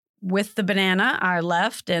with the banana, I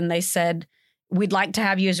left and they said, we'd like to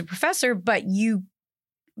have you as a professor, but you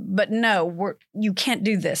can't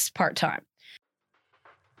do this part-time.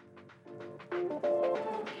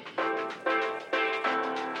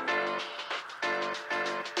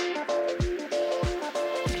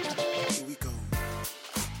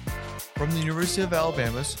 From the University of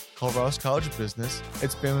Alabama's Culverhouse College of Business,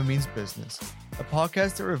 it's Bama Means Business, a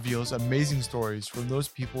podcast that reveals amazing stories from those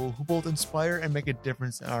people who both inspire and make a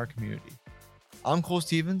difference in our community. I'm Cole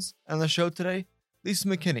Stevens, and on the show today, Lisa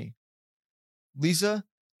McKinney. Lisa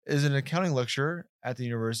is an accounting lecturer at the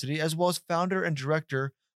university, as well as founder and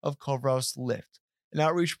director of Culverhouse Lift, an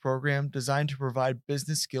outreach program designed to provide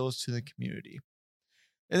business skills to the community.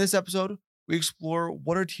 In this episode, we explore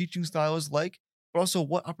what our teaching style is like, but also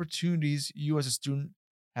what opportunities you as a student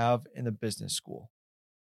have in the business school.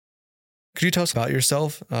 Could you tell us about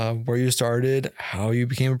yourself, where you started, how you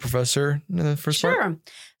became a professor in the first part? Sure.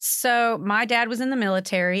 So my dad was in the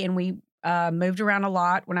military and we moved around a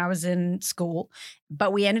lot when I was in school,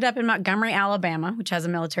 but we ended up in Montgomery, Alabama, which has a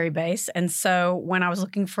military base. And so when I was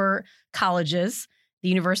looking for colleges, the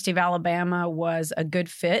University of Alabama was a good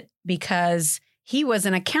fit because he was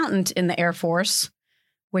an accountant in the Air Force,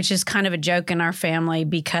 which is kind of a joke in our family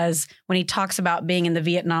because when he talks about being in the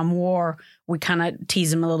Vietnam War, we kind of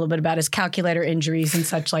tease him a little bit about his calculator injuries and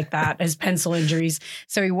such like that, his pencil injuries.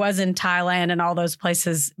 So he was in Thailand and all those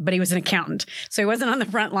places, but he was an accountant. So he wasn't on the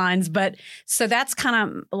front lines. But so that's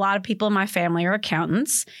kind of a lot of people in my family are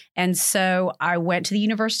accountants. And so I went to the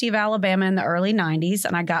University of Alabama in the early 90s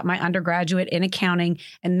and I got my undergraduate in accounting.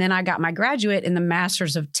 And then I got my graduate in the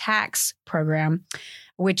Masters of Tax program,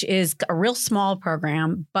 which is a real small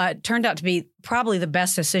program, but turned out to be probably the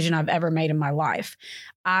best decision I've ever made in my life.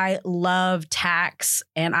 I love tax,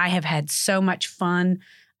 and I have had so much fun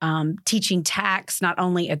teaching tax, not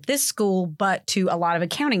only at this school, but to a lot of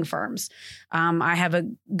accounting firms. I have a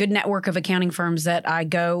good network of accounting firms that I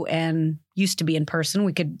go and used to be in person.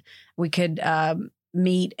 We could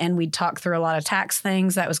meet and we'd talk through a lot of tax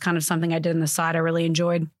things. That was kind of something I did on the side I really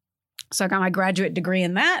enjoyed. So I got my graduate degree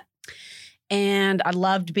in that. And I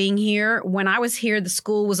loved being here. When I was here, the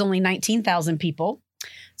school was only 19,000 people.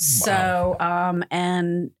 So,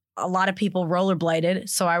 and a lot of people rollerbladed.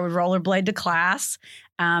 So I would rollerblade to class.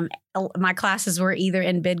 My classes were either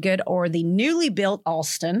in Bidgood or the newly built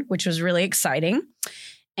Alston, which was really exciting.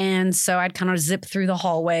 And so I'd kind of zip through the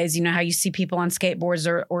hallways. You know how you see people on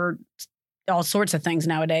skateboards or all sorts of things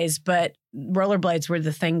nowadays, but rollerblades were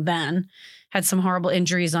the thing then. Had some horrible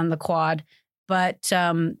injuries on the quad, but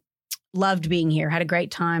loved being here, had a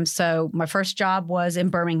great time. So my first job was in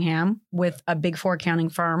Birmingham with a Big Four accounting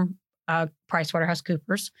firm,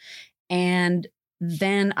 PricewaterhouseCoopers. And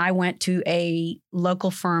then I went to a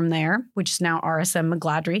local firm there, which is now RSM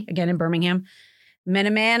McGladrey, again in Birmingham. Met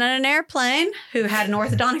a man on an airplane who had an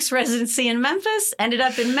orthodontics residency in Memphis, ended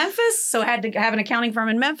up in Memphis, so had to have an accounting firm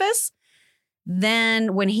in Memphis.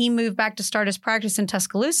 Then when he moved back to start his practice in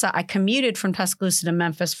Tuscaloosa, I commuted from Tuscaloosa to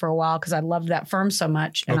Memphis for a while because I loved that firm so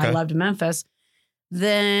much and I loved Memphis.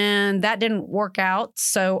 Then that didn't work out.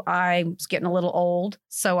 So I was getting a little old.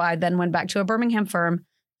 So I then went back to a Birmingham firm.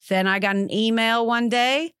 Then I got an email one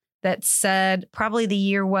day that said, probably the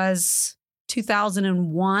year was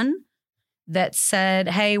 2001, that said,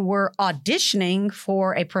 hey, we're auditioning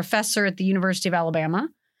for a professor at the University of Alabama.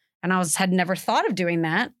 And I had never thought of doing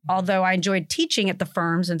that. Although I enjoyed teaching at the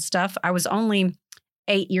firms and stuff, I was only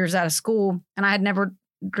 8 years out of school and I had never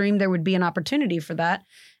dreamed there would be an opportunity for that. And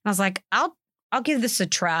I was like, I'll give this a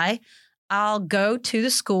try. I'll go to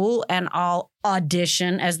the school and I'll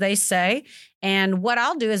audition, as they say. And what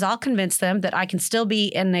I'll do is I'll convince them that I can still be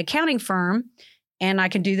in the accounting firm and I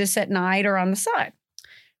can do this at night or on the side.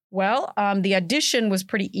 Well, the audition was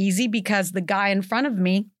pretty easy because the guy in front of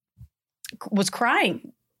me was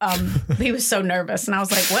crying. He was so nervous. And I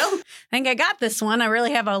was like, well, I think I got this one. I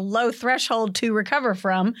really have a low threshold to recover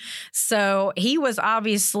from. So he was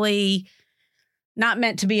obviously not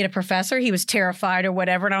meant to be a professor. He was terrified or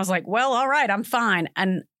whatever. And I was like, well, all right, I'm fine.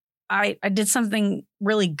 And I did something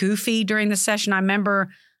really goofy during the session. I remember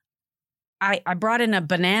I brought in a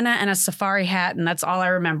banana and a safari hat, and that's all I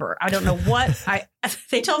remember. I don't know what.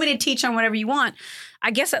 They told me to teach on whatever you want. I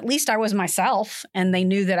guess at least I was myself, and they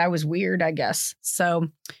knew that I was weird, I guess. So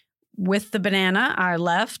with the banana, I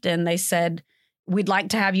left, and they said, we'd like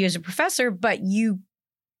to have you as a professor, but you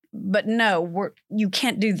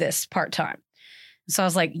can't do this part-time. So I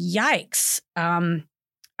was like, yikes.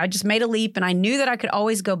 I just made a leap, and I knew that I could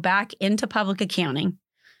always go back into public accounting.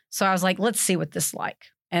 So I was like, let's see what this is like.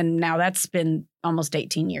 And now that's been almost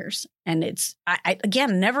 18 years. And I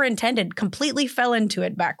again, never intended, completely fell into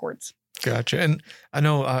it backwards. Gotcha. And I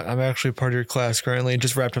know I'm actually part of your class currently and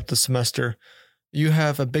just wrapped up the semester. You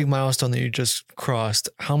have a big milestone that you just crossed.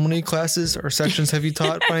 How many classes or sections have you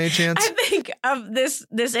taught by any chance? I think of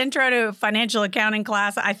this intro to financial accounting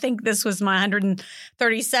class, I think this was my 137th,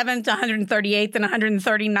 138th, and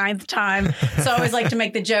 139th time. So I always like to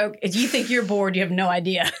make the joke, if you think you're bored, you have no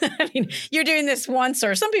idea. I mean, you're doing this once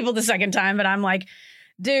or some people the second time, but I'm like,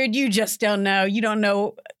 dude, you just don't know. You don't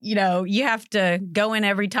know, you have to go in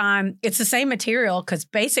every time. It's the same material because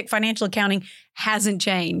basic financial accounting hasn't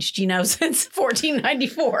changed, since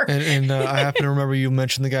 1494. And I happen to remember you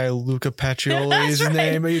mentioned the guy Luca Pacioli is his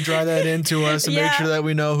name. Maybe you draw that into us and make sure that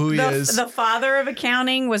we know who he is. The father of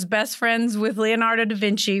accounting was best friends with Leonardo da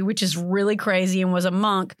Vinci, which is really crazy, and was a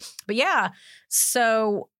monk. But yeah,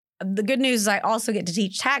 so the good news is I also get to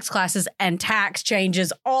teach tax classes, and tax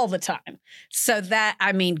changes all the time. So that,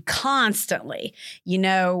 constantly,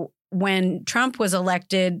 when Trump was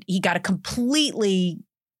elected, he got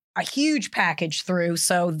a huge package through.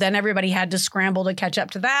 So then everybody had to scramble to catch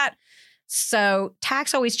up to that. So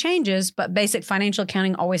tax always changes, but basic financial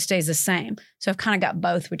accounting always stays the same. So I've kind of got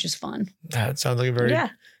both, which is fun. That sounds like a very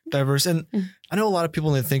diverse. And I know a lot of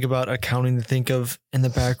people, when they think about accounting, they think of in the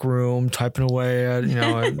back room, typing away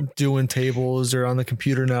at, doing tables or on the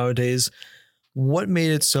computer nowadays. What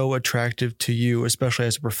made it so attractive to you, especially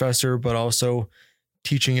as a professor, but also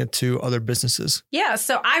teaching it to other businesses? Yeah,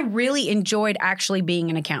 so I really enjoyed actually being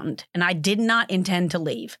an accountant, and I did not intend to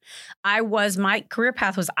leave. My career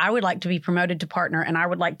path was I would like to be promoted to partner, and I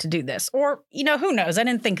would like to do this. Or, who knows? I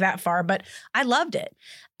didn't think that far, but I loved it.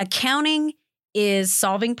 Accounting is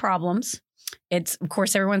solving problems. It's, of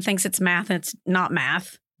course, everyone thinks it's math, and it's not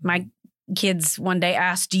math. My kids one day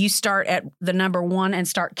asked, do you start at the number 1 and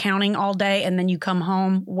start counting all day, and then you come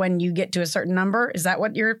home when you get to a certain number? Is that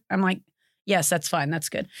what I'm like, yes, that's fine. That's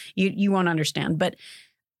good. You won't understand. But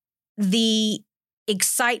the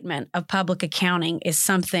excitement of public accounting is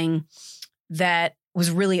something that was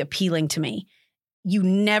really appealing to me. You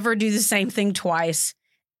never do the same thing twice.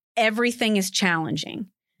 Everything is challenging.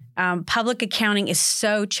 Public accounting is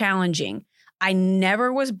so challenging. I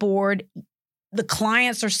never was bored. The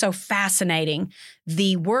clients are so fascinating.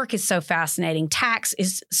 The work is so fascinating. Tax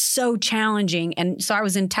is so challenging. And so I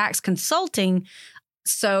was in tax consulting.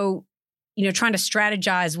 So, trying to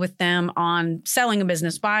strategize with them on selling a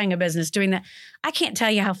business, buying a business, doing that. I can't tell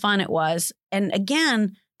you how fun it was. And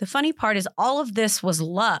again, the funny part is all of this was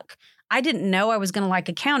luck. I didn't know I was going to like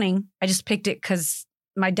accounting. I just picked it because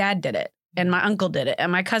my dad did it and my uncle did it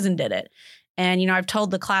and my cousin did it. And, I've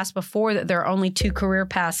told the class before that there are only 2 career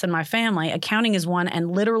paths in my family. Accounting is one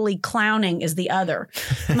and literally clowning is the other.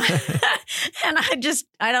 And I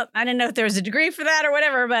didn't know if there was a degree for that or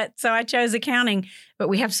whatever, but so I chose accounting. But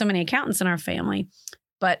we have so many accountants in our family.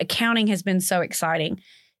 But accounting has been so exciting.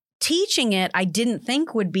 Teaching it, I didn't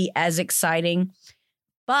think would be as exciting.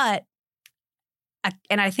 But,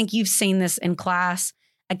 and I think you've seen this in class,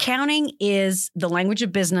 accounting is the language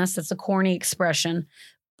of business. That's a corny expression.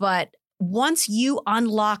 But once you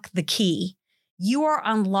unlock the key, you are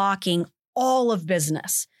unlocking all of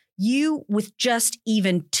business. You, with just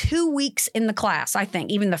even 2 weeks in the class, I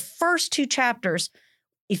think, even the first 2 chapters,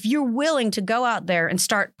 if you're willing to go out there and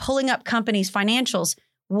start pulling up companies' financials,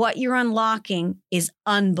 what you're unlocking is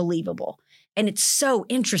unbelievable. And it's so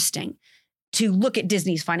interesting to look at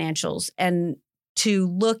Disney's financials and to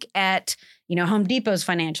look at, Home Depot's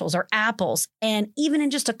financials or Apple's. And even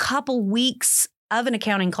in just a couple weeks of an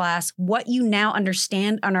accounting class, what you now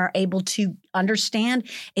understand and are able to understand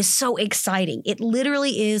is so exciting. It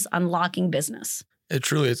literally is unlocking business. It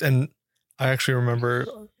truly is. And I actually remember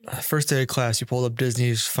first day of class, you pulled up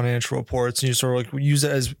Disney's financial reports and you sort of use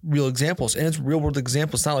it as real examples. And it's real world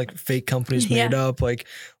examples. It's not like fake companies made up like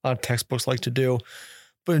a lot of textbooks like to do.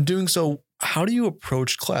 But in doing so, how do you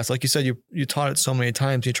approach class? Like you said, you taught it so many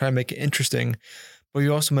times, you try to make it interesting. But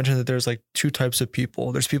you also mentioned that there's like 2 types of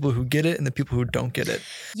people. There's people who get it and the people who don't get it.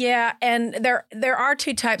 Yeah. And there are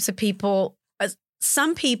 2 types of people.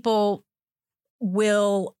 Some people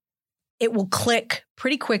it will click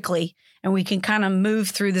pretty quickly and we can kind of move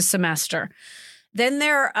through the semester. Then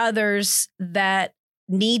there are others that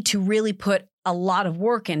need to really put a lot of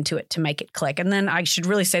work into it to make it click. And then I should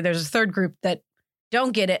really say there's a third group that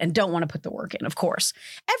don't get it and don't want to put the work in, of course.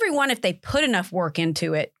 Everyone, if they put enough work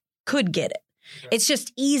into it, could get it. It's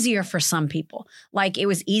just easier for some people. Like it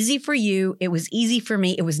was easy for you. It was easy for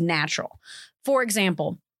me. It was natural. For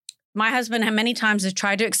example, my husband many times has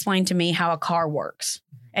tried to explain to me how a car works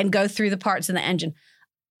and go through the parts of the engine.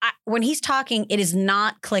 When he's talking, it is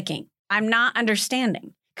not clicking. I'm not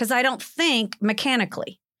understanding because I don't think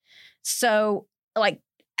mechanically. So like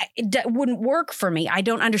it wouldn't work for me. I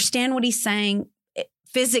don't understand what he's saying.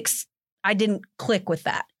 Physics, I didn't click with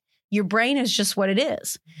that. Your brain is just what it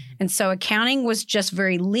is. And so accounting was just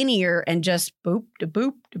very linear and just boop, to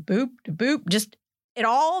boop, to boop, to boop. Just, it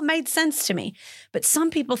all made sense to me. But some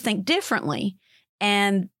people think differently.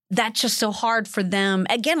 And that's just so hard for them.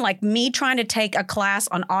 Again, like me trying to take a class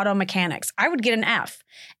on auto mechanics, I would get an F.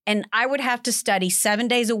 And I would have to study 7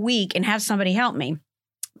 days a week and have somebody help me.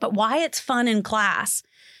 But why it's fun in class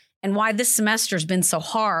and why this semester has been so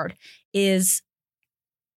hard is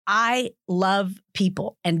I love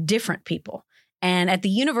people and different people. And at the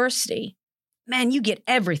university, man, you get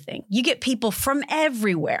everything. You get people from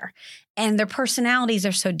everywhere and their personalities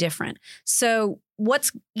are so different. So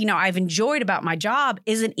what's, I've enjoyed about my job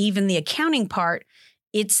isn't even the accounting part.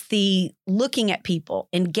 It's the looking at people,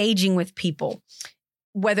 engaging with people,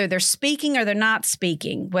 whether they're speaking or they're not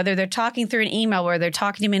speaking, whether they're talking through an email or they're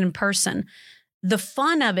talking to me in person. The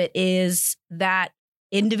fun of it is that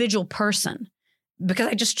individual person, because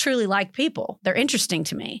I just truly like people. They're interesting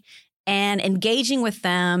to me, and engaging with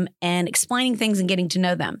them and explaining things and getting to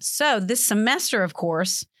know them. So this semester, of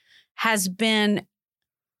course, has been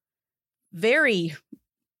very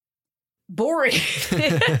boring.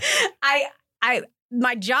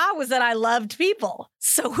 My job was that I loved people.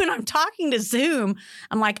 So when I'm talking to Zoom,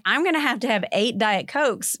 I'm like, I'm going to have 8 Diet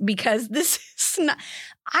Cokes because this is not,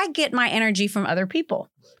 I get my energy from other people.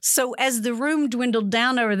 So as the room dwindled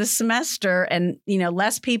down over the semester and,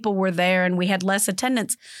 less people were there and we had less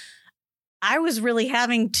attendance, I was really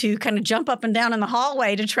having to kind of jump up and down in the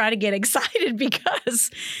hallway to try to get excited because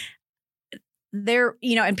there,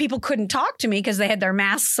 and people couldn't talk to me because they had their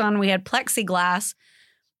masks on. We had plexiglass.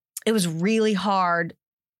 It was really hard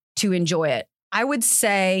to enjoy it. I would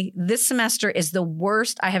say this semester is the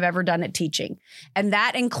worst I have ever done at teaching. And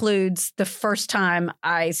that includes the first time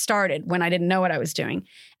I started when I didn't know what I was doing.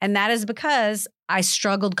 And that is because I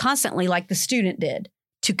struggled constantly like the student did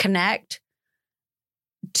to connect,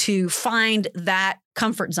 to find that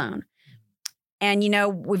comfort zone. And,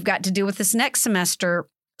 we've got to deal with this next semester.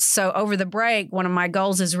 So over the break, one of my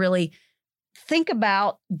goals is really think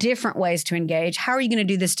about different ways to engage. How are you going to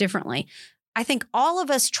do this differently? I think all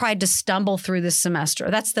of us tried to stumble through this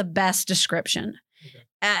semester. That's the best description.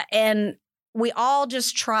 Okay. And we all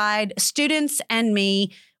just tried, students and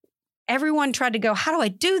me, everyone tried to go, how do I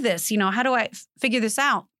do this? How do I figure this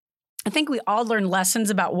out? I think we all learned lessons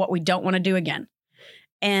about what we don't want to do again.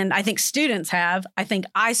 And I think students have. I think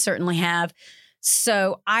I certainly have.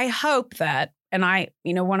 So I hope that, and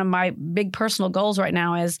one of my big personal goals right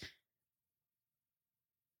now is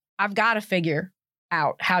I've got to figure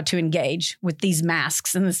out how to engage with these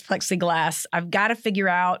masks and this plexiglass. I've got to figure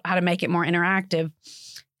out how to make it more interactive.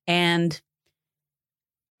 And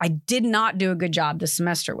I did not do a good job this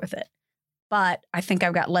semester with it, but I think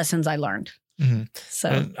I've got lessons I learned. Mm-hmm. So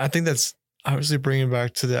and I think that's obviously bringing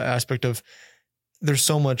back to the aspect of there's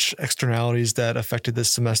so much externalities that affected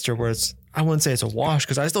this semester where I wouldn't say it's a wash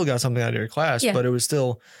because I still got something out of your class, but it was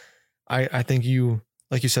still, I think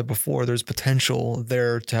like you said before, there's potential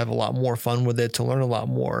there to have a lot more fun with it, to learn a lot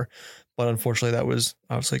more. But unfortunately, that was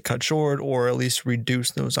obviously cut short or at least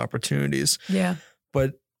reduce those opportunities. Yeah. But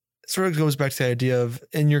it sort of goes back to the idea of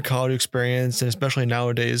in your college experience, and especially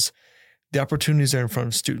nowadays, the opportunities are in front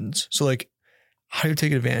of students. So like, how do you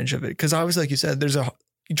take advantage of it? Because obviously, like you said,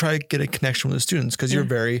 you try to get a connection with the students because you're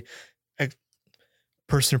very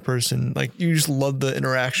person to person. Like you just love the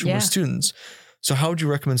interaction with students. So how would you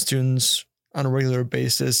recommend students on a regular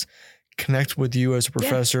basis connect with you as a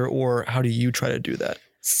professor, or how do you try to do that?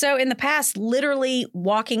 So in the past, literally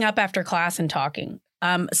walking up after class and talking.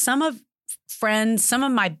 Some of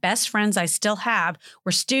my best friends I still have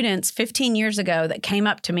were students 15 years ago that came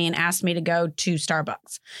up to me and asked me to go to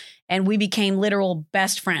Starbucks. And we became literal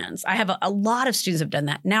best friends. I have a lot of students have done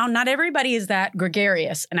that. Now, not everybody is that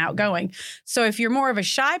gregarious and outgoing. So if you're more of a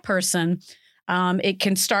shy person, it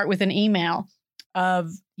can start with an email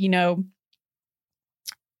of,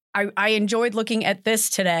 I enjoyed looking at this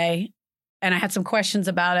today and I had some questions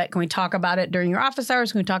about it. Can we talk about it during your office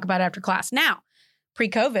hours? Can we talk about it after class? Now,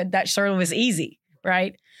 pre-COVID, that sort of was easy,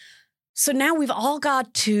 right? So now we've all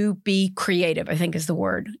got to be creative, I think is the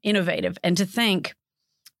word, innovative, and to think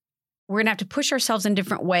we're going to have to push ourselves in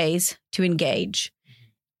different ways to engage.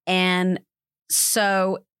 And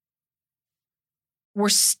so we're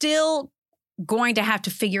still going to have to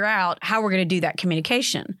figure out how we're going to do that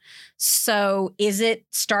communication. So is it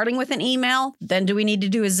starting with an email? Then do we need to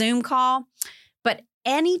do a Zoom call? But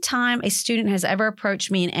anytime a student has ever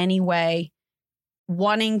approached me in any way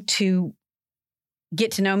wanting to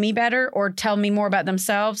get to know me better or tell me more about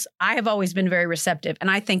themselves, I have always been very receptive. And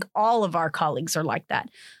I think all of our colleagues are like that.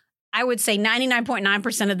 I would say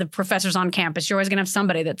 99.9% of the professors on campus, you're always going to have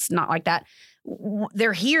somebody that's not like that.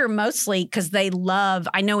 They're here mostly because they love,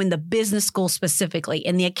 I know in the business school specifically,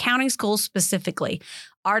 in the accounting school specifically,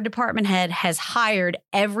 our department head has hired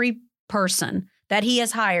every person that he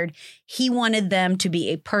has hired. He wanted them to be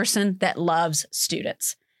a person that loves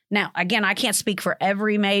students. Now, again, I can't speak for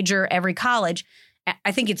every major, every college.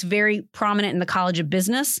 I think it's very prominent in the College of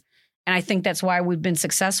Business, and I think that's why we've been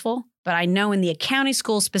successful. But I know in the accounting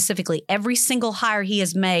school specifically, every single hire he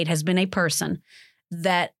has made has been a person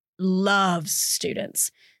that loves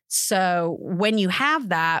students. So when you have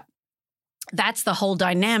that, that's the whole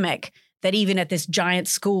dynamic that even at this giant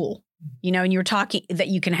school, you know, and you're talking that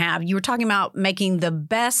you can have, you were talking about making the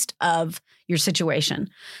best of your situation.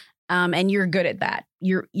 And you're good at that.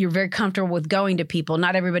 You're very comfortable with going to people.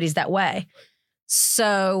 Not everybody's that way.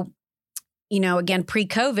 So, you know, again,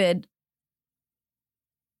 pre-COVID,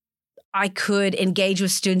 I could engage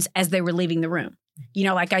with students as they were leaving the room. You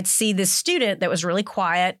know, like I'd see this student that was really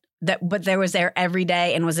quiet, but there was there every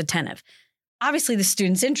day and was attentive. Obviously, the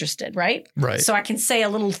student's interested, right? Right. So I can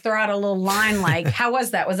throw out a little line like, how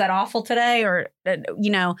was that? Was that awful today? Or,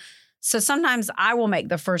 you know, so sometimes I will make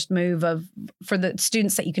the first move for the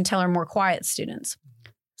students that you can tell are more quiet students.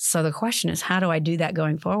 So the question is, how do I do that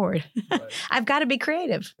going forward? Right. I've got to be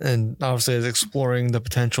creative. And obviously, it's exploring the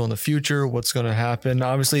potential in the future, what's going to happen.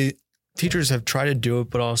 Obviously, teachers have tried to do it,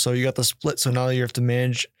 but also you got the split. So now you have to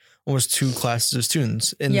manage almost two classes of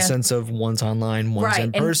students in the sense of one's online, one's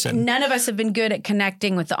in person. And none of us have been good at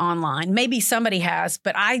connecting with the online. Maybe somebody has,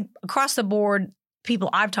 but across the board, people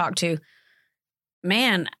I've talked to,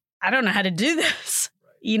 man, I don't know how to do this,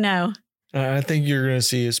 you know. I think you're going to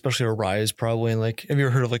see especially a rise probably in like, have you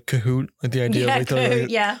ever heard of like Kahoot? Like the idea of like,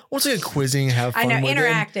 Kahoot, what's like a quizzing, have fun I know, with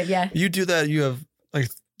interactive, it. You do that, you have like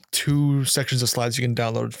 2 sections of slides you can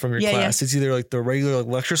download from your class. It's either like the regular like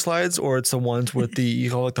lecture slides or it's the ones with the, you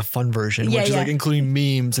call it like the fun version, which is like including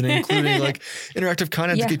memes and including like interactive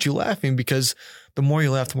content to get you laughing, because the more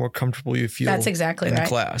you laugh, the more comfortable you feel. That's exactly in right.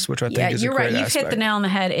 class, which I think is a great aspect. You've hit the nail on the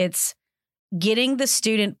head. It's getting the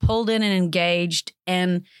student pulled in and engaged.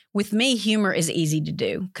 And with me, humor is easy to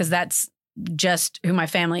do because that's just who my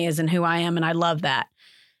family is and who I am. And I love that.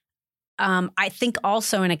 I think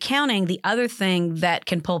also in accounting, the other thing that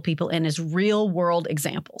can pull people in is real world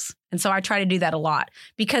examples. And so I try to do that a lot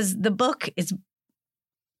because the book is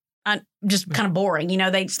just kind of boring. You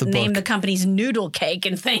know, they name the company's noodle cake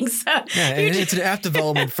and things. So and it's an app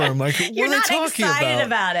development firm. Like, what you're are they not talking excited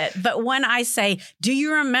about it. But when I say, do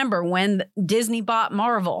you remember when Disney bought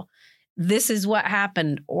Marvel? This is what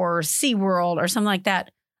happened, or SeaWorld or something like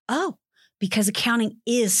that. Oh, because accounting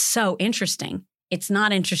is so interesting. It's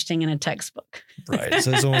not interesting in a textbook. Right.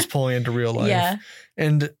 So it's almost pulling into real life. Yeah.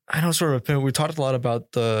 And I know sort of, we talked a lot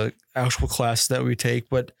about the actual class that we take,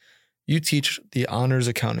 but you teach the honors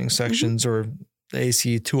accounting sections or the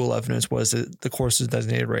AC 211 is what the course is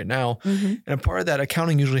designated right now. And a part of that,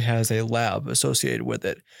 accounting usually has a lab associated with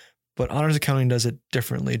it, but honors accounting does it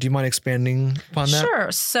differently. Do you mind expanding upon that?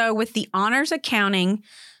 Sure. So with the honors accounting,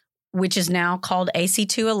 which is now called AC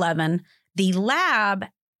 211, the lab,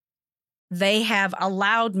 they have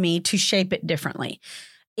allowed me to shape it differently.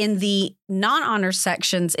 In the non-honor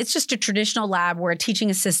sections, it's just a traditional lab where a teaching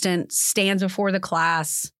assistant stands before the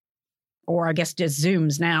class, or I guess just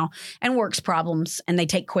Zooms now, and works problems, and they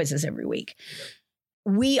take quizzes every week.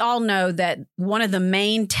 We all know that one of the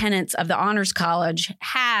main tenets of the Honors College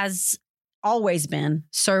has always been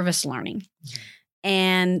service learning.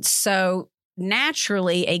 And so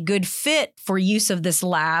naturally, a good fit for use of this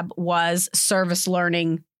lab was service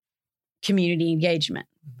learning community engagement.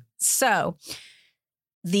 So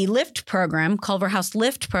the LIFT program, Culverhouse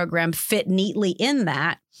LIFT program, fit neatly in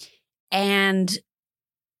that. And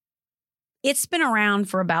it's been around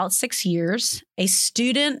for about 6 years. A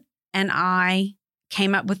student and I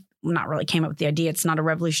not really came up with the idea. It's not a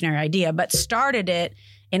revolutionary idea, but started it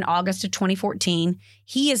in August of 2014.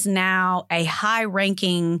 He is now a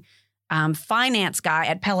high-ranking finance guy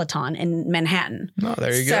at Peloton in Manhattan. Oh,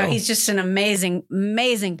 there you go. So he's just an amazing,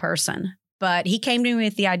 amazing person. But he came to me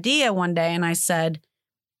with the idea one day and I said,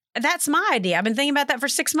 that's my idea. I've been thinking about that for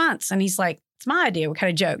 6 months. And he's like, it's my idea. We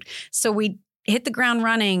kind of joked. So we hit the ground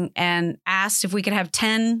running and asked if we could have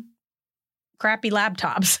 10 crappy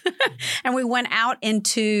laptops. And we went out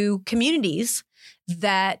into communities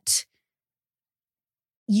that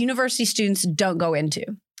university students don't go into.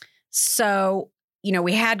 So, you know,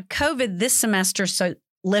 we had COVID this semester. So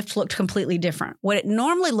LIFT looked completely different. What it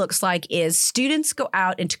normally looks like is students go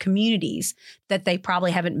out into communities that they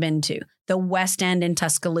probably haven't been to. The West End in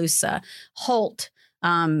Tuscaloosa, Holt,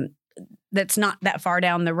 that's not that far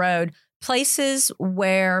down the road, places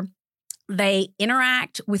where they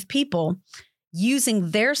interact with people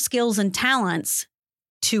using their skills and talents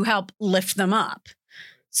to help lift them up.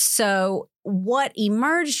 So what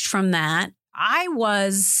emerged from that, I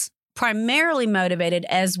was primarily motivated,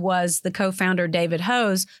 as was the co-founder David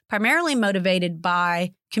Hose, primarily motivated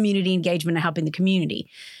by community engagement and helping the community.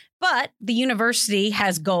 But the university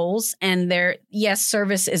has goals, and yes,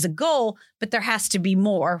 service is a goal, but there has to be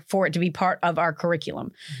more for it to be part of our curriculum.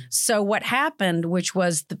 Mm-hmm. So what happened, which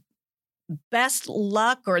was the best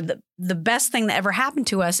luck or the best thing that ever happened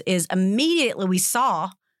to us, is immediately we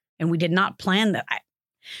saw, and we did not plan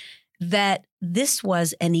that this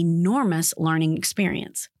was an enormous learning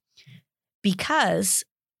experience, because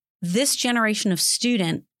this generation of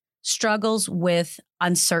student struggles with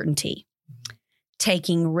uncertainty,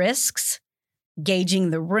 taking risks, gauging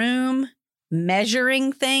the room,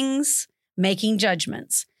 measuring things, making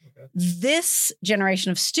judgments. Okay. This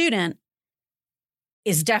generation of student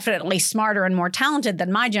is definitely smarter and more talented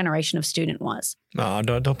than my generation of student was. No,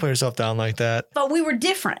 don't put yourself down like that. But we were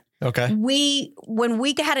different. Okay. When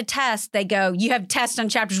we had a test, they go, you have tests on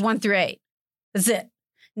chapters 1 through 8. That's it.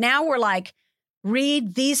 Now we're like,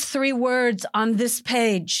 read these 3 words on this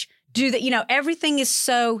page. Do that. Everything is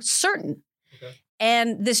so certain. Okay.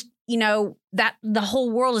 And this, that the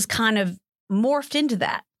whole world is kind of morphed into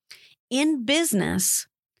that. In business,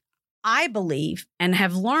 I believe and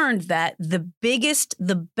have learned that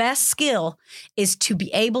the best skill is to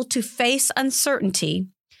be able to face uncertainty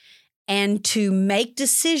and to make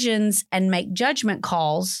decisions and make judgment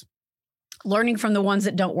calls, learning from the ones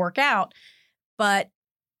that don't work out, but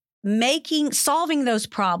solving those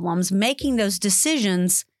problems, making those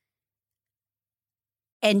decisions,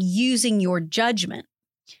 and using your judgment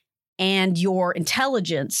and your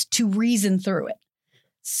intelligence to reason through it.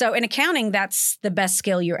 So in accounting, that's the best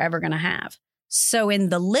skill you're ever going to have. So in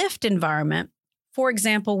the LIFT environment, for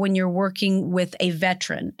example, when you're working with a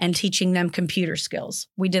veteran and teaching them computer skills,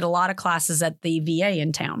 we did a lot of classes at the VA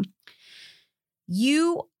in town.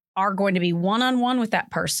 You are going to be one-on-one with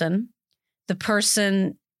that person. The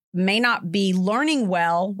person may not be learning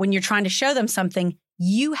well when you're trying to show them something.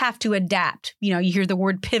 You have to adapt. You hear the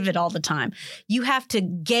word pivot all the time. You have to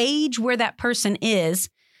gauge where that person is.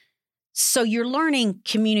 So you're learning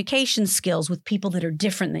communication skills with people that are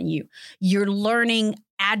different than you. You're learning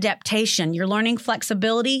adaptation. You're learning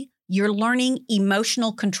flexibility. You're learning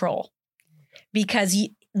emotional control. Because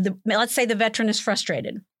let's say the veteran is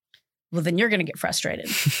frustrated. Well, then you're going to get frustrated.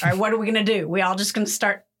 All right, what are we going to do? We all just going to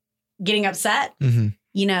start getting upset?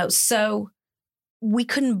 Mm-hmm. So we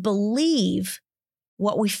couldn't believe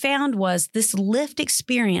what we found was this LIFT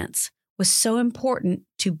experience was so important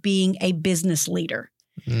to being a business leader.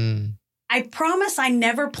 Mm. I promise I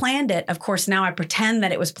never planned it. Of course, now I pretend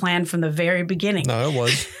that it was planned from the very beginning. No, it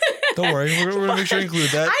was. Don't worry. We're going to make sure you include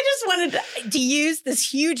that. I just wanted to use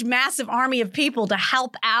this huge, massive army of people to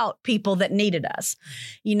help out people that needed us,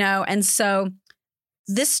 And so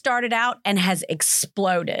this started out and has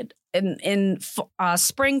exploded. In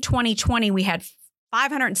spring 2020, we had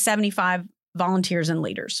 575 volunteers and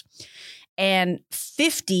leaders and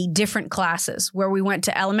 50 different classes where we went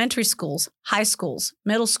to elementary schools, high schools,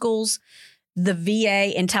 middle schools, the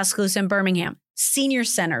VA in Tuscaloosa and Birmingham, senior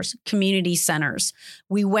centers, community centers.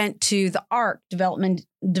 We went to the ARC,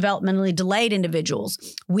 developmentally delayed individuals.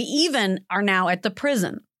 We even are now at the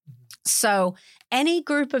prison. So any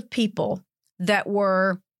group of people that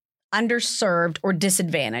were underserved or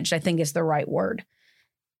disadvantaged, I think is the right word,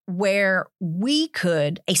 where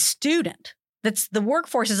a student, the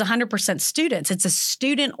workforce is 100% students. It's a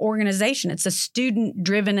student organization. It's a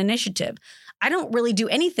student-driven initiative. I don't really do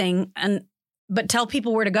anything but tell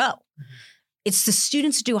people where to go. Mm-hmm. It's the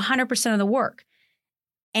students who do 100% of the work.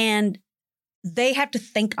 And they have to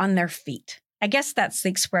think on their feet. I guess that's the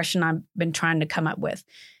expression I've been trying to come up with.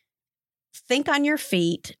 Think on your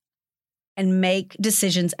feet and make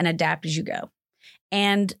decisions and adapt as you go.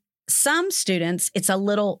 And some students, it's a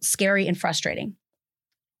little scary and frustrating.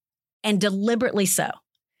 And deliberately so.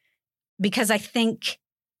 Because I think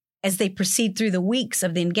as they proceed through the weeks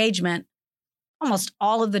of the engagement, almost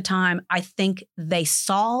all of the time, I think they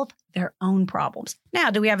solve their own problems. Now,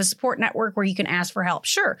 do we have a support network where you can ask for help?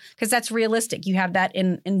 Sure, because that's realistic. You have that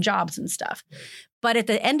in jobs and stuff. But at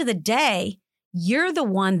the end of the day, you're the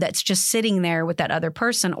one that's just sitting there with that other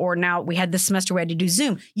person. Or now we had this semester we had to do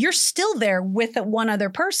Zoom. You're still there with that one other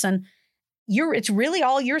person. it's really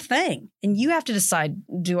all your thing. And you have to decide,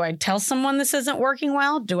 do I tell someone this isn't working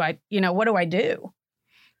well? What do I do?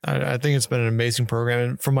 I think it's been an amazing program.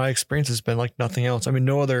 And from my experience, it's been like nothing else. I mean,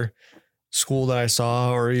 no other school that I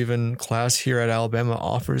saw or even class here at Alabama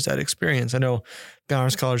offers that experience. I know the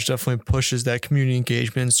Honors College definitely pushes that community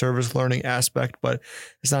engagement, service learning aspect, but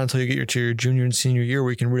it's not until you get to your junior and senior year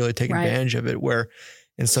where you can really take advantage of it, where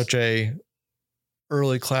in such a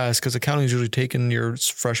early class, because accounting is usually taken your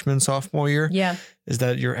freshman, sophomore year, is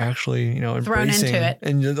that you're actually, embracing, thrown into it.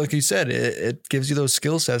 And like you said, it gives you those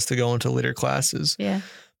skill sets to go into later classes. Yeah.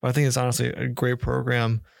 But I think it's honestly a great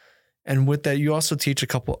program. And with that, you also teach a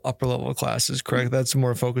couple upper level classes, correct? That's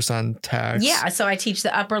more focused on tax. Yeah. So I teach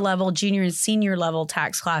the upper level, junior and senior level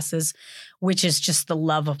tax classes, which is just the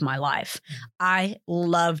love of my life. I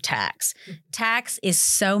love tax. Tax is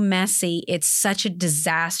so messy. It's such a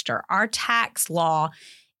disaster. Our tax law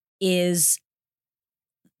is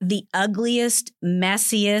the ugliest,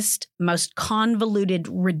 messiest, most convoluted,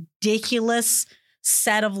 ridiculous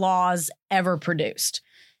set of laws ever produced.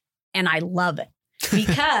 And I love it.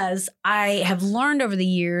 Because I have learned over the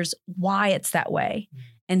years why it's that way.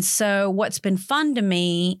 And so what's been fun to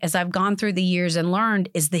me as I've gone through the years and learned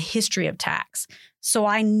is the history of tax. So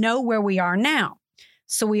I know where we are now.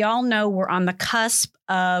 So we all know we're on the cusp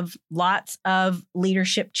of lots of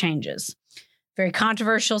leadership changes. Very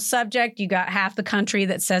controversial subject. You got half the country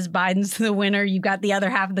that says Biden's the winner. You got the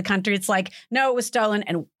other half of the country. It's like, no, it was stolen.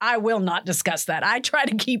 And I will not discuss that. I try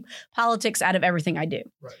to keep politics out of everything I do.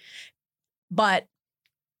 Right. But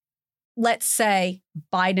let's say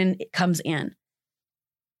Biden comes in.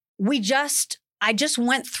 I just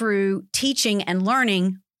went through teaching and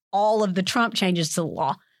learning all of the Trump changes to the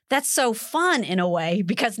law. That's so fun in a way,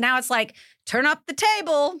 because now it's like, turn up the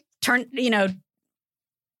table,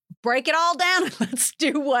 break it all down. Let's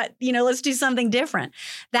do something different.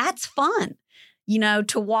 That's fun,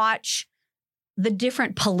 to watch the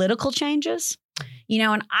different political changes,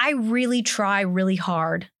 and I really try really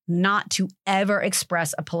hard not to ever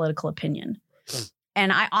express a political opinion.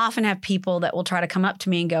 And I often have people that will try to come up to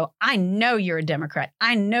me and go, I know you're a Democrat.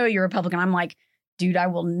 I know you're a Republican. I'm like, dude, I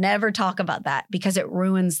will never talk about that because it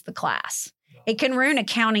ruins the class. It can ruin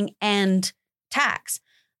accounting and tax.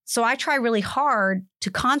 So I try really hard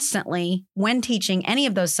to constantly, when teaching any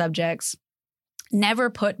of those subjects, never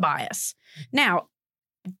put bias. Now,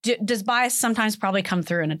 does bias sometimes probably come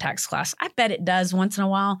through in a tax class? I bet it does once in a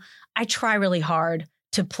while. I try really hard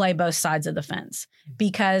to play both sides of the fence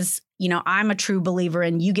because, I'm a true believer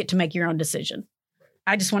in you get to make your own decision.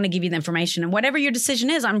 I just want to give you the information. And whatever your decision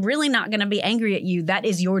is, I'm really not going to be angry at you. That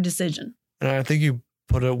is your decision. And I think you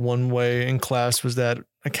put it one way in class was that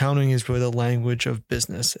accounting is really the language of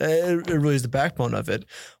business. It really is the backbone of it.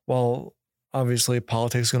 While obviously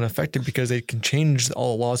politics is going to affect it because they can change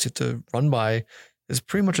all the laws you have to run by. It's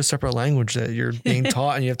pretty much a separate language that you're being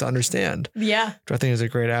taught and you have to understand. Yeah. Which I think is a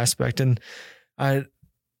great aspect. And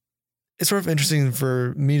it's sort of interesting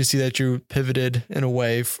for me to see that you pivoted in a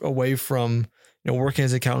way away from, working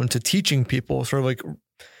as an accountant to teaching people, sort of like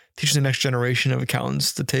teaching the next generation of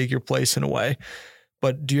accountants to take your place in a way.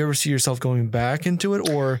 But do you ever see yourself going back into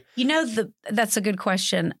it, or? That's a good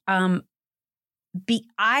question.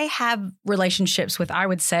 I have relationships with, I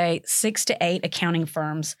would say, 6 to 8 accounting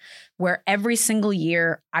firms where every single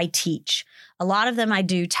year I teach. A lot of them I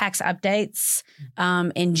do tax updates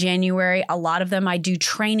in January. A lot of them I do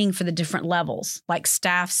training for the different levels, like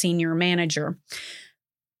staff, senior, manager.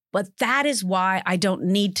 But that is why I don't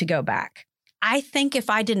need to go back. I think if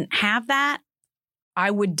I didn't have that,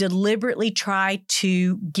 I would deliberately try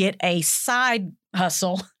to get a side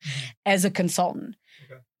hustle as a consultant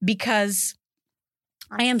because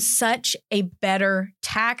I am such a better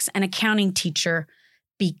tax and accounting teacher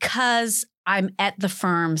because I'm at the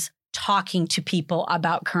firms talking to people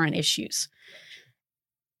about current issues.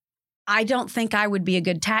 I don't think I would be a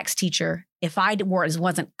good tax teacher if I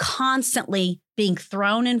wasn't constantly being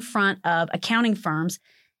thrown in front of accounting firms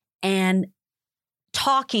and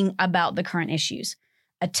talking about the current issues.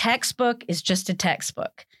 A textbook is just a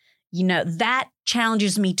textbook. That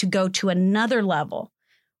challenges me to go to another level,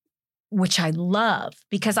 which I love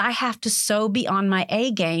because I have to so be on my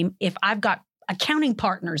A game if I've got accounting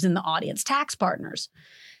partners in the audience, tax partners.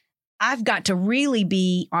 I've got to really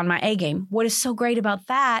be on my A game. What is so great about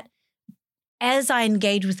that, as I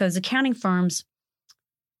engage with those accounting firms,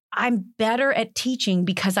 I'm better at teaching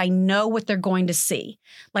because I know what they're going to see.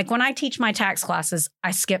 Like when I teach my tax classes,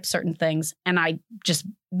 I skip certain things and I just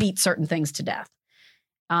beat certain things to death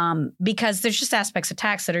because there's just aspects of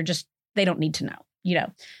tax that are just, they don't need to know,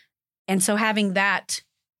 And so having that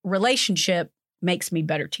relationship makes me a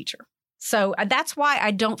better teacher. So that's why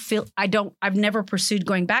I've never pursued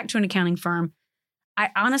going back to an accounting firm. I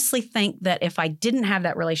honestly think that if I didn't have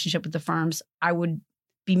that relationship with the firms, I would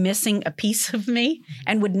be missing a piece of me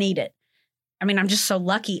and would need it. I mean, I'm just so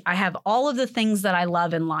lucky. I have all of the things that I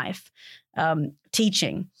love in life,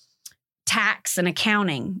 teaching, tax and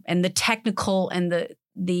accounting, and the technical and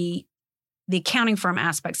the accounting firm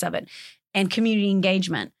aspects of it, and community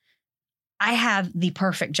engagement. I have the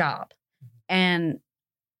perfect job. And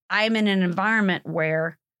I'm in an environment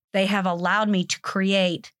where they have allowed me to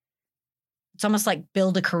create, it's almost like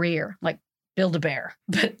build a career, like build a bear.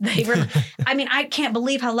 But I mean, I can't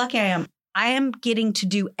believe how lucky I am. I am getting to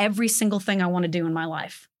do every single thing I want to do in my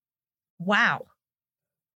life. Wow.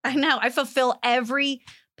 I know. I fulfill every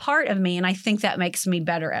part of me. And I think that makes me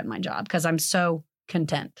better at my job because I'm so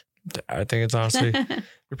content. I think it's honestly,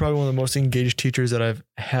 you're probably one of the most engaged teachers that I've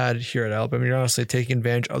had here at Alabama. You're honestly taking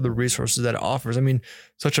advantage of the resources that it offers. I mean,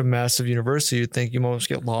 such a massive university, you'd think you almost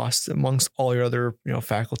get lost amongst all your other,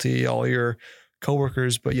 faculty, all your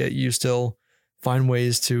coworkers, but yet you still find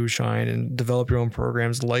ways to shine and develop your own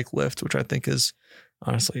programs like Lift, which I think is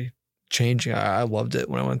honestly changing. I loved it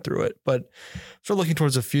when I went through it. But sort of looking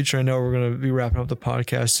towards the future, I know we're going to be wrapping up the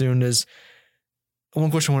podcast soon. Is one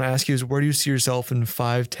question I want to ask you is, where do you see yourself in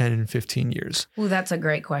 5, 10, and 15 years? Oh, that's a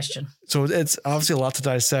great question. So it's obviously a lot to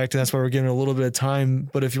dissect, and that's why we're giving a little bit of time.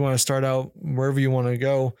 But if you want to start out wherever you want to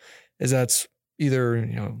go, is that's either,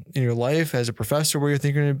 in your life as a professor where you're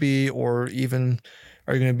thinking you're going to be, or even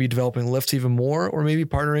are you going to be developing Lift even more, or maybe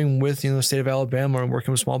partnering with, the state of Alabama and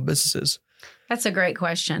working with small businesses? That's a great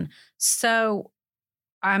question. So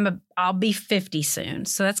I'll be 50 soon.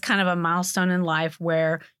 So that's kind of a milestone in life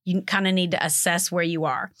where you kind of need to assess where you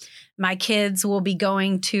are. My kids will be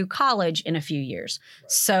going to college in a few years.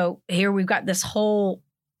 Right. So here we've got this whole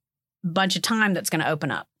bunch of time that's going to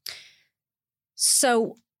open up.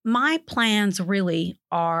 So my plans really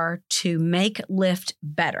are to make Lift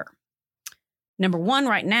better. Number one,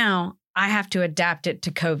 right now, I have to adapt it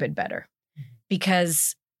to COVID better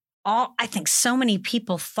because I think so many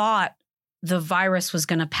people thought the virus was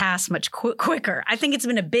going to pass much quicker. I think it's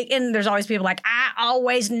been and there's always people like, I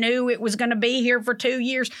always knew it was going to be here for 2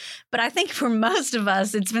 years. But I think for most of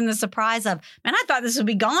us, it's been the surprise of, man, I thought this would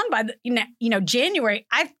be gone by January.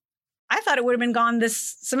 I thought it would have been gone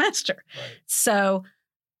this semester. Right. So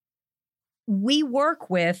we work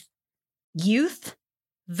with youth,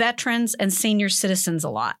 veterans, and senior citizens a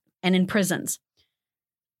lot, and in prisons.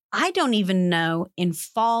 I don't even know in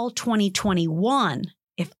fall 2021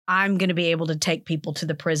 if I'm going to be able to take people to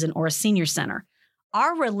the prison or a senior center.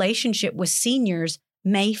 Our relationship with seniors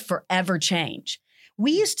may forever change.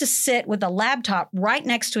 We used to sit with a laptop right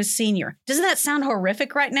next to a senior. Doesn't that sound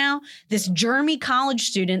horrific right now? This germy college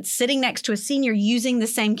student sitting next to a senior using the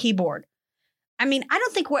same keyboard. I mean, I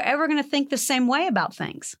don't think we're ever going to think the same way about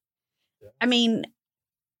things. I mean,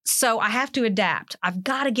 so I have to adapt. I've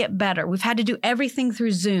got to get better. We've had to do everything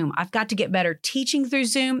through Zoom. I've got to get better teaching through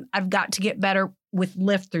Zoom. I've got to get better with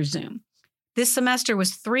Lift through Zoom. This semester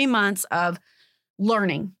was 3 months of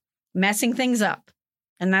learning, messing things up.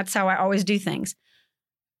 And that's how I always do things.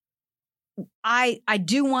 I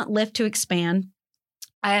do want Lift to expand.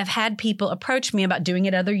 I have had people approach me about doing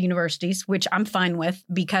it at other universities, which I'm fine with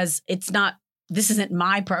because this isn't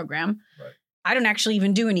my program. Right. I don't actually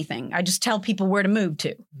even do anything. I just tell people where to move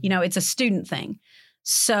to. It's a student thing.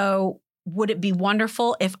 So would it be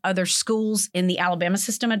wonderful if other schools in the Alabama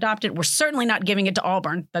system adopted? We're certainly not giving it to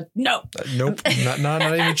Auburn, but no. Nope. not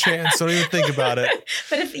even a chance. Don't even think about it.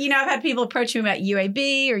 But if, I've had people approach me about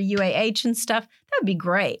UAB or UAH and stuff, that would be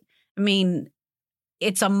great. I mean,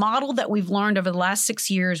 it's a model that we've learned over the last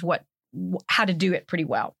 6 years how to do it pretty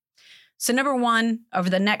well. So number one,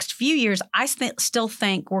 over the next few years, I still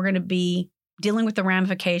think we're going to be dealing with the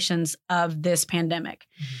ramifications of this pandemic.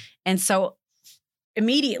 Mm-hmm. And so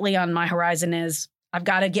immediately on my horizon is I've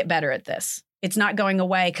got to get better at this. It's not going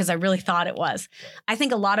away because I really thought it was. Right. I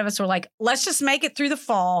think a lot of us were like, let's just make it through the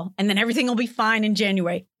fall and then everything will be fine in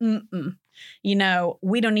January.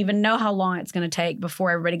 We don't even know how long it's going to take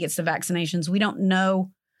before everybody gets the vaccinations. We don't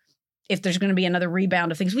know if there's going to be another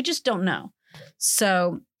rebound of things. We just don't know. Right.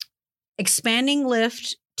 So expanding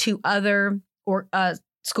Lift to other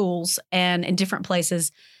schools and in different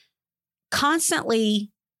places,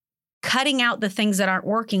 constantly cutting out the things that aren't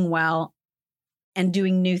working well and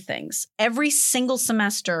doing new things. Every single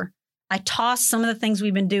semester, I toss some of the things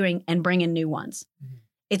we've been doing and bring in new ones. Mm-hmm.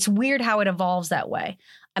 It's weird how it evolves that way.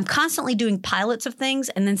 I'm constantly doing pilots of things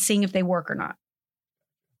and then seeing if they work or not.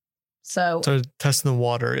 So testing the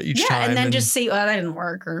water each time. And then just see, that didn't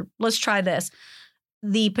work, or let's try this.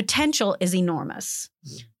 the potential is enormous.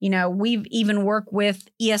 We've even worked with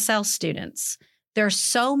ESL students. There are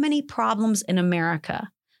so many problems in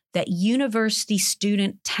America that university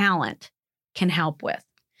student talent can help with.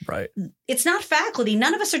 Right. It's not faculty.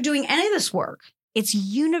 None of us are doing any of this work. It's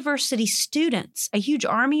university students, a huge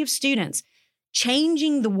army of students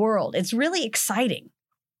changing the world. It's really exciting.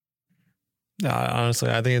 Honestly,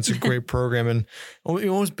 I think it's a great program, and we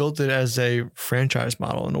almost built it as a franchise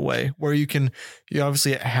model in a way where you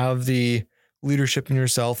obviously have the leadership in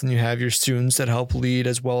yourself and you have your students that help lead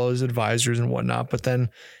as well as advisors and whatnot. But then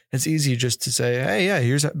it's easy just to say, hey, yeah,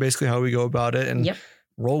 here's basically how we go about it, and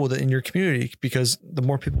roll with it in your community, because the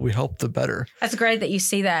more people we help, the better. That's great that you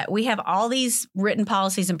see that. We have all these written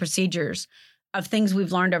policies and procedures of things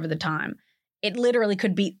we've learned over the time. It literally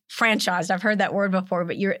could be franchised. I've heard that word before,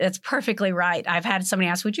 but that's perfectly right. I've had somebody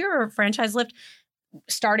ask, would your franchise lift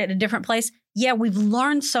start at a different place? Yeah, we've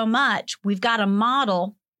learned so much. We've got a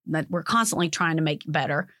model that we're constantly trying to make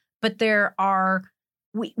better, but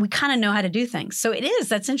we kind of know how to do things. So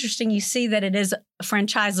that's interesting. You see that it is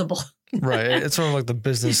franchisable. Right. It's sort of like the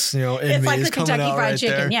business, in it's me like is the Kentucky coming out Fried right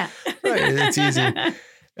Chicken. there. Yeah. Right. It's easy.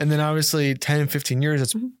 And then obviously 10, 15 years,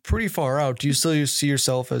 that's pretty far out. Do you still see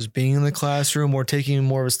yourself as being in the classroom or taking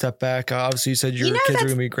more of a step back? Obviously, you said your kids are going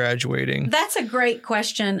to be graduating. That's a great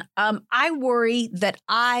question. I worry that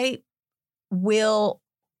I will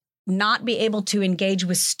not be able to engage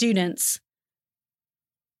with students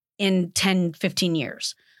in 10, 15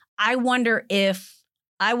 years. I wonder if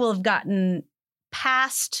I will have gotten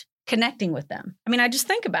past connecting with them. I mean, I just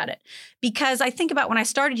think about it, because I think about when I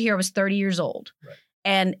started here, I was 30 years old. Right.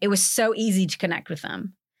 And it was so easy to connect with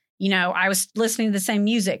them. I was listening to the same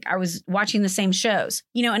music. I was watching the same shows,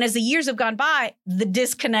 and as the years have gone by, the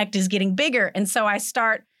disconnect is getting bigger. And so I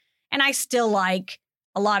still like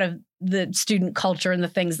a lot of the student culture and the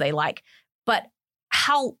things they like. But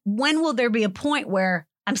when will there be a point where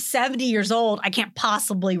I'm 70 years old, I can't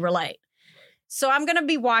possibly relate? So I'm going to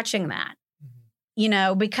be watching that,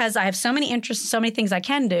 because I have so many interests, so many things I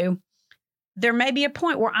can do. There may be a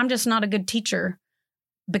point where I'm just not a good teacher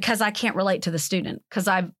because I can't relate to the student, because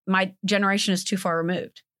my generation is too far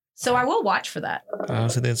removed. So I will watch for that. I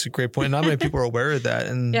honestly think that's a great point. Not many people are aware of that.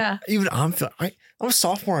 And even I'm a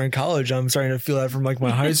sophomore in college. I'm starting to feel that from like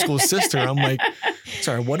my high school sister. I'm like,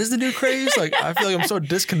 sorry, what is the new craze? Like, I feel like I'm so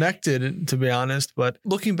disconnected, to be honest. But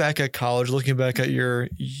looking back at college, looking back at your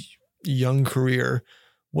young career,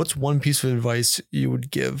 what's one piece of advice you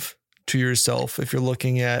would give to yourself if you're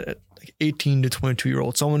looking at like 18 to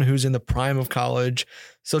 22-year-old, someone who's in the prime of college,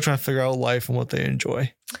 still trying to figure out life and what they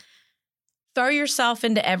enjoy? Throw yourself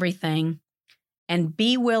into everything and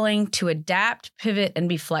be willing to adapt, pivot, and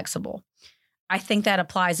be flexible. I think that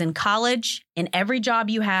applies in college, in every job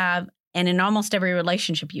you have, and in almost every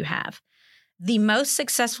relationship you have. The most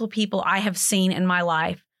successful people I have seen in my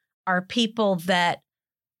life are people that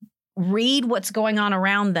read what's going on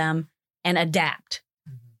around them and adapt.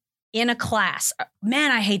 In a class,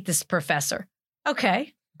 man, I hate this professor.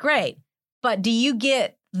 Okay, great. But do you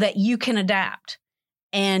get that you can adapt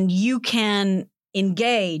and you can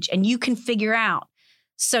engage and you can figure out?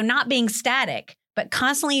 So not being static, but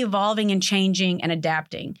constantly evolving and changing and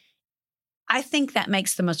adapting. I think that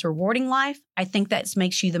makes the most rewarding life. I think that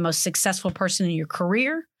makes you the most successful person in your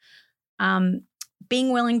career. Being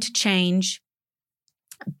willing to change,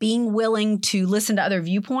 being willing to listen to other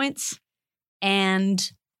viewpoints, and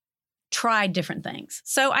try different things.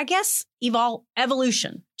 So I guess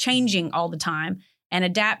evolution, changing all the time and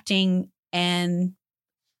adapting and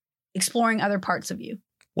exploring other parts of you.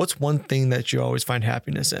 What's one thing that you always find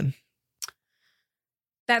happiness in?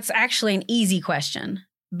 That's actually an easy question,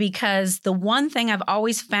 because the one thing I've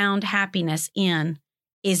always found happiness in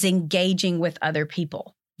is engaging with other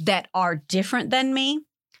people that are different than me.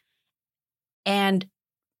 And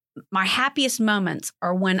my happiest moments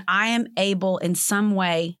are when I am able in some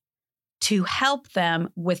way to help them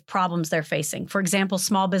with problems they're facing. For example,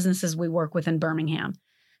 small businesses we work with in Birmingham.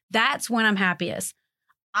 That's when I'm happiest.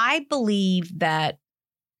 I believe that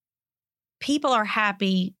people are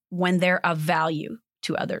happy when they're of value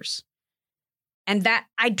to others. And that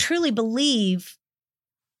I truly believe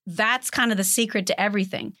that's kind of the secret to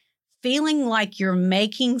everything. Feeling like you're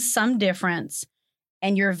making some difference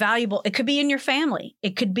and you're valuable. It could be in your family.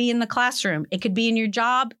 It could be in the classroom. It could be in your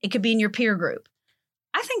job. It could be in your peer group.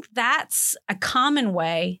 I think that's a common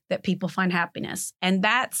way that people find happiness. And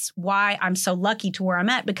that's why I'm so lucky to where I'm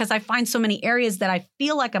at, because I find so many areas that I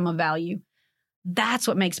feel like I'm of value. That's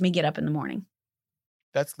what makes me get up in the morning.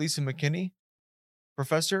 That's Lisa McKinney,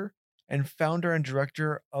 professor and founder and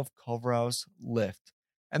director of Culverhouse Lift.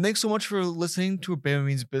 And thanks so much for listening to Bama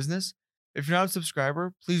Means Business. If you're not a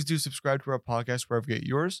subscriber, please do subscribe to our podcast wherever you get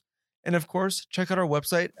yours. And of course, check out our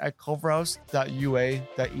website at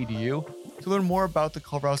culverhouse.ua.edu to learn more about the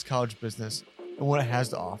Culverhouse College business and what it has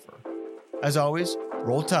to offer. As always,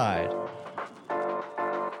 roll Tide.